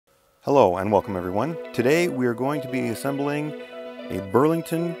Hello and welcome everyone. Today we are going to be assembling a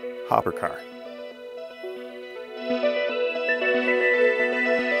Burlington hopper car.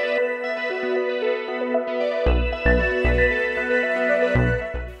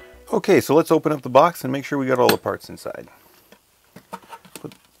 Okay, so let's open up the box and make sure we got all the parts inside.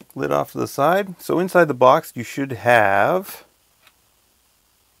 Put the lid off to the side. So inside the box you should have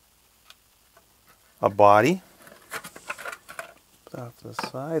a body. Off to the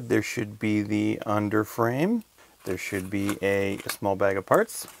side, there should be the underframe. There should be a small bag of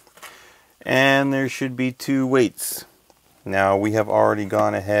parts. And there should be two weights. Now we have already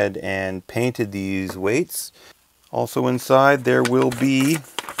gone ahead and painted these weights. Also inside there will be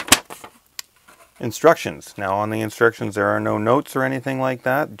instructions. Now on the instructions there are no notes or anything like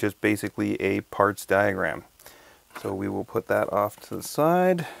that, just basically a parts diagram. So we will put that off to the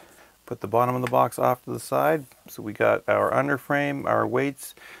side. Put the bottom of the box off to the side. So we got our underframe, our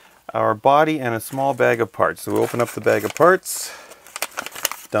weights, our body, and a small bag of parts. So we open up the bag of parts,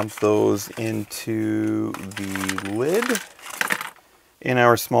 dump those into the lid. In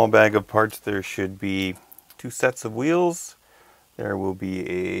our small bag of parts there should be two sets of wheels. There will be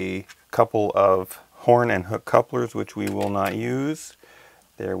a couple of horn and hook couplers which we will not use.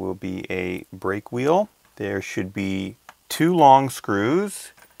 There will be a brake wheel. There should be two long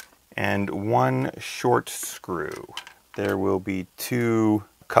screws and one short screw. There will be two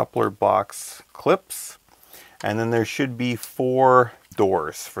coupler box clips, and then there should be four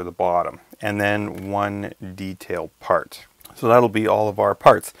doors for the bottom, and then one detail part. So that'll be all of our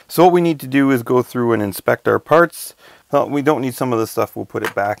parts. So what we need to do is go through and inspect our parts. Well, we don't need some of this stuff. We'll put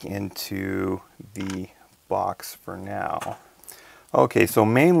it back into the box for now. Okay, so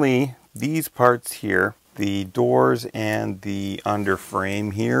mainly these parts here, the doors and the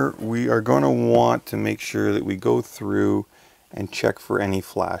underframe here, we are going to want to make sure that we go through and check for any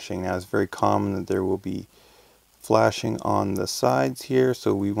flashing. Now it's very common that there will be flashing on the sides here,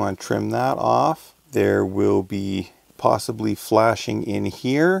 so we want to trim that off. There will be possibly flashing in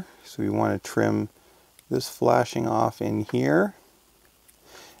here, so we want to trim this flashing off in here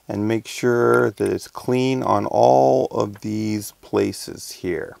and make sure that it's clean on all of these places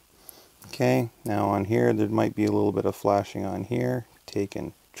here. Okay, now on here there might be a little bit of flashing on here. Take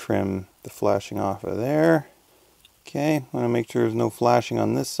and trim the flashing off of there. Okay, want to make sure there's no flashing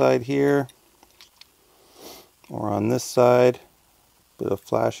on this side here or on this side. Bit of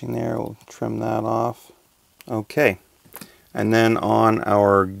flashing there, we'll trim that off. Okay, and then on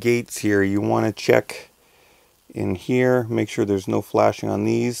our gates here you want to check in here, make sure there's no flashing on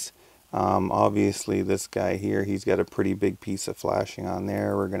these. Obviously this guy here, he's got a pretty big piece of flashing on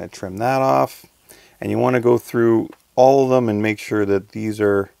there. We're going to trim that off, and you want to go through all of them and make sure that these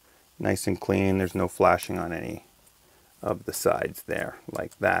are nice and clean. There's no flashing on any of the sides there,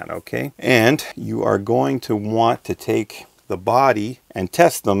 like that. Okay, and you are going to want to take the body and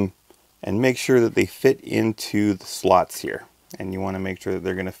test them and make sure that they fit into the slots here, and you want to make sure that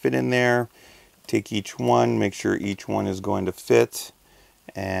they're going to fit in there. Take each one, make sure each one is going to fit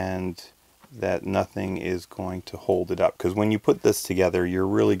and that nothing is going to hold it up, because when you put this together you're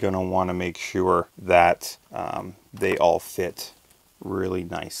really going to want to make sure that they all fit really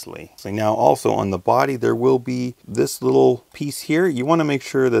nicely. So now also on the body there will be this little piece here. You want to make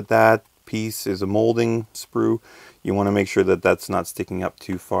sure that that piece is a molding sprue. You want to make sure that that's not sticking up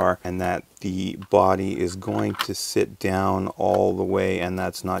too far and that the body is going to sit down all the way and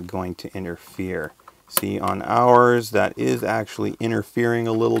that's not going to interfere. See, on ours that is actually interfering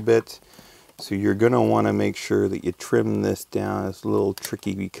a little bit, so you're going to want to make sure that you trim this down. It's a little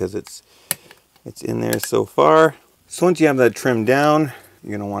tricky because it's in there so far. So once you have that trimmed down,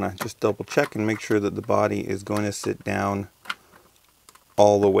 you're going to want to just double check and make sure that the body is going to sit down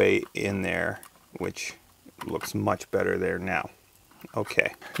all the way in there, which looks much better there now.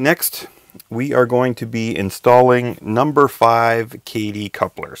 Okay, next we are going to be installing number 5 KD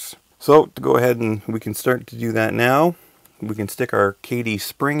couplers. So to go ahead and we can start to do that now. We can stick our KD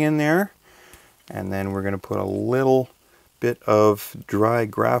spring in there, and then we're going to put a little bit of dry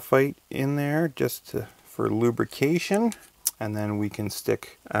graphite in there just for lubrication, and then we can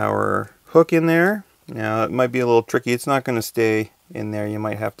stick our hook in there. Now it might be a little tricky, it's not going to stay in there. You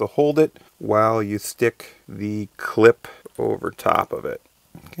might have to hold it while you stick the clip over top of it.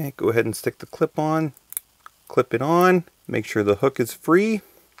 Okay, go ahead and stick the clip on, clip it on, make sure the hook is free,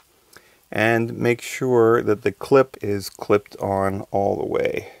 and make sure that the clip is clipped on all the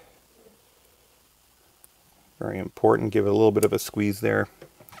way. Very important, give it a little bit of a squeeze there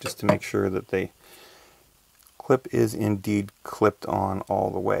just to make sure that the clip is indeed clipped on all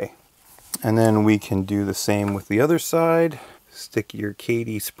the way. And then we can do the same with the other side. stick your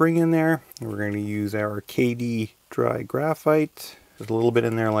KD spring in there. We're going to use our KD dry graphite. Just a little bit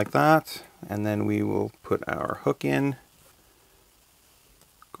in there like that. And then we will put our hook in.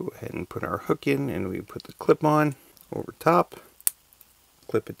 Go ahead and put our hook in, and we put the clip on over top.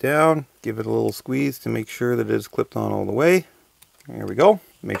 Clip it down. Give it a little squeeze to make sure that it is clipped on all the way. There we go.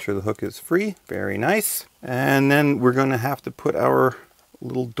 Make sure the hook is free. Very nice. And then we're going to have to put our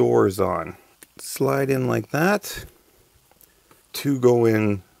little doors on. Slide in like that. 2 go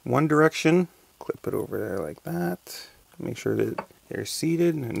in one direction. Clip it over there like that. Make sure that they're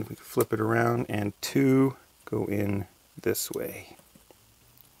seated, and we can flip it around, and 2 go in this way.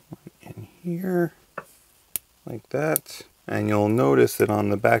 One in here like that. And you'll notice that on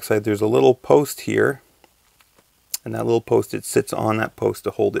the back side there's a little post here, and that little post, it sits on that post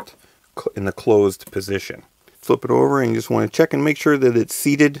to hold it in the closed position. Flip it over, and you just want to check and make sure that it's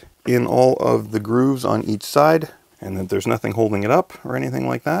seated in all of the grooves on each side, and that there's nothing holding it up or anything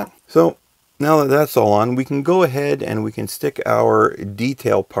like that. So now that that's all on, we can go ahead and we can stick our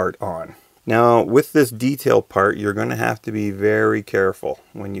detail part on. Now with this detail part, you're going to have to be very careful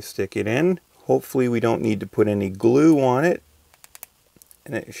when you stick it in. Hopefully we don't need to put any glue on it,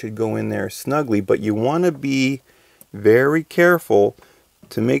 and it should go in there snugly, but you want to be very careful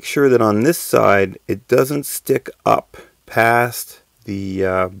to make sure that on this side it doesn't stick up past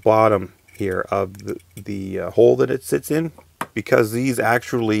the bottom here of the hole that it sits in, because these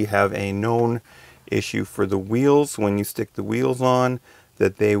actually have a known issue for the wheels. When you stick the wheels on,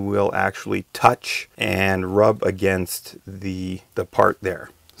 that they will actually touch and rub against the part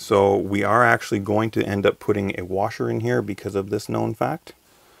there. So we are actually going to end up putting a washer in here because of this known fact.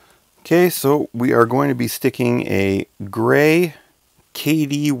 Okay, so we are going to be sticking a gray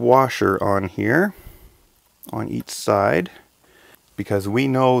KD washer on here on each side, because we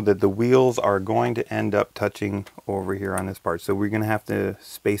know that the wheels are going to end up touching over here on this part. So we're going to have to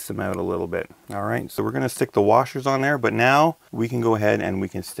space them out a little bit. All right, so we're going to stick the washers on there, but now we can go ahead and we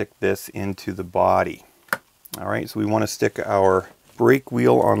can stick this into the body. All right, so we want to stick our brake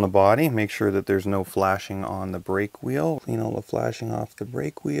wheel on the body. Make sure that there's no flashing on the brake wheel. Clean all the flashing off the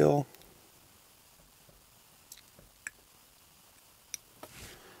brake wheel.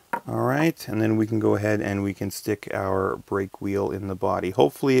 Alright, and then we can go ahead and we can stick our brake wheel in the body.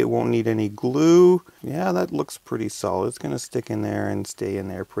 Hopefully it won't need any glue. Yeah, that looks pretty solid. It's going to stick in there and stay in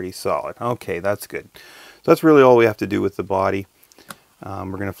there pretty solid. Okay, that's good. So that's really all we have to do with the body. We're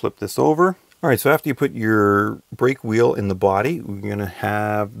going to flip this over. Alright, so after you put your brake wheel in the body, we're going to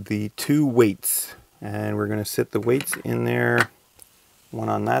have the 2 weights. And we're going to sit the weights in there, one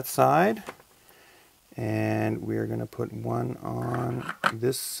on that side. And we're going to put one on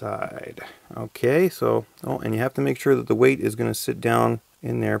this side. Okay, so, oh, and you have to make sure that the weight is going to sit down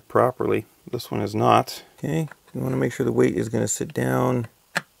in there properly. This one is not. Okay, you want to make sure the weight is going to sit down.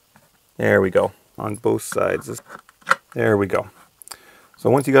 There we go, on both sides. There we go. So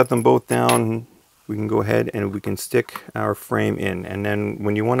once you got them both down, we can go ahead and we can stick our frame in. And then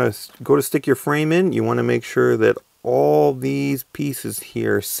when you want to go to stick your frame in, you want to make sure that all these pieces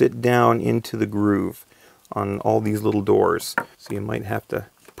here sit down into the groove on all these little doors. So you might have to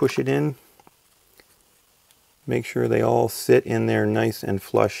push it in. Make sure they all sit in there nice and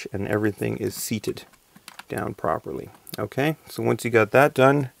flush and everything is seated down properly. Okay, so once you got that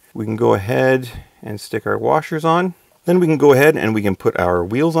done, we can go ahead and stick our washers on. Then we can go ahead and we can put our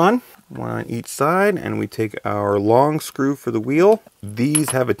wheels on, one on each side, and we take our long screw for the wheel.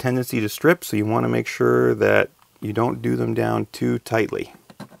 These have a tendency to strip, so you want to make sure that you don't do them down too tightly.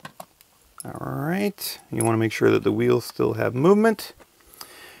 Alright, you want to make sure that the wheels still have movement.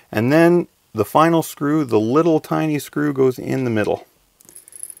 And then the final screw, the little tiny screw, goes in the middle.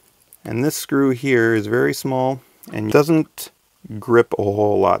 And this screw here is very small and doesn't grip a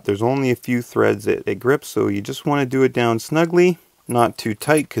whole lot. There's only a few threads that it grips, so you just want to do it down snugly, not too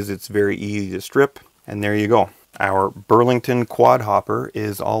tight because it's very easy to strip. And there you go. Our Burlington quad hopper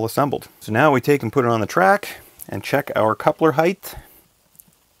is all assembled. So now we take and put it on the track and check our coupler height.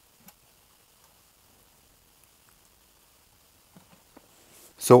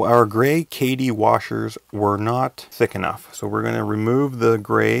 So our gray KD washers were not thick enough. So we're going to remove the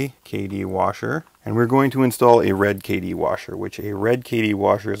gray KD washer and we're going to install a red KD washer, which a red KD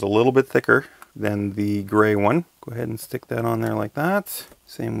washer is a little bit thicker than the gray one. Go ahead and stick that on there like that.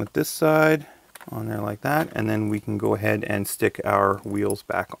 Same with this side, on there like that. And then we can go ahead and stick our wheels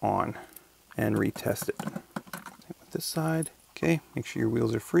back on and retest it. Same with this side. Okay, make sure your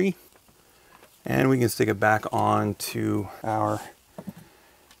wheels are free. And we can stick it back on to our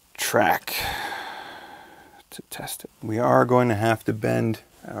track to test it. We are going to have to bend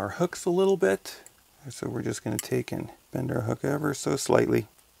our hooks a little bit, so we're just going to take and Bend our hook ever so slightly.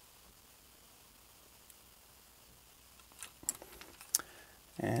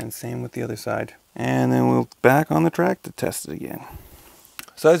 And same with the other side. And then we'll back on the track to test it again.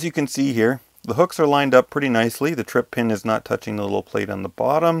 So as you can see here, the hooks are lined up pretty nicely. The trip pin is not touching the little plate on the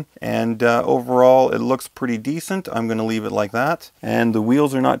bottom. And overall, it looks pretty decent. I'm going to leave it like that. And the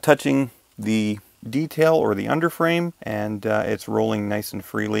wheels are not touching the detail or the underframe. And it's rolling nice and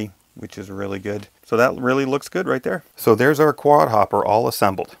freely, which is really good. So that really looks good right there. So there's our quad hopper all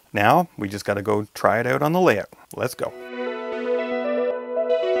assembled. Now we just got to go try it out on the layout. Let's go.